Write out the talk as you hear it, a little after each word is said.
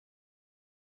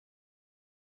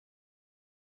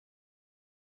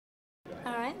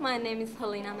Hi, my name is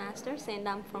Helania Masters and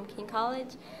I'm from King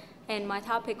College, and my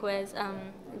topic was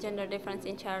gender difference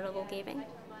in charitable giving.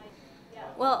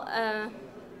 Well,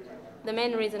 the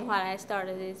main reason why I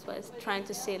started this was trying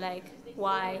to see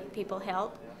why people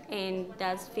help and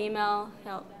does female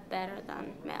help better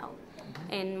than male.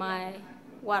 And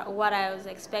what I was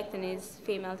expecting is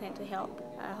female tend to help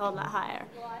a whole lot higher,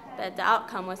 but the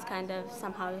outcome was kind of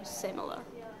somehow similar.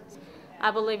 I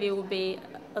believe it would be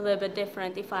a little bit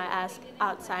different if I ask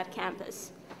outside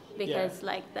campus, because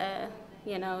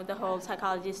the whole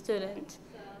psychology student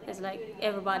is like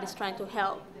everybody's trying to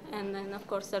help, and then of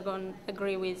course they're going to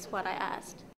agree with what I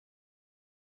asked.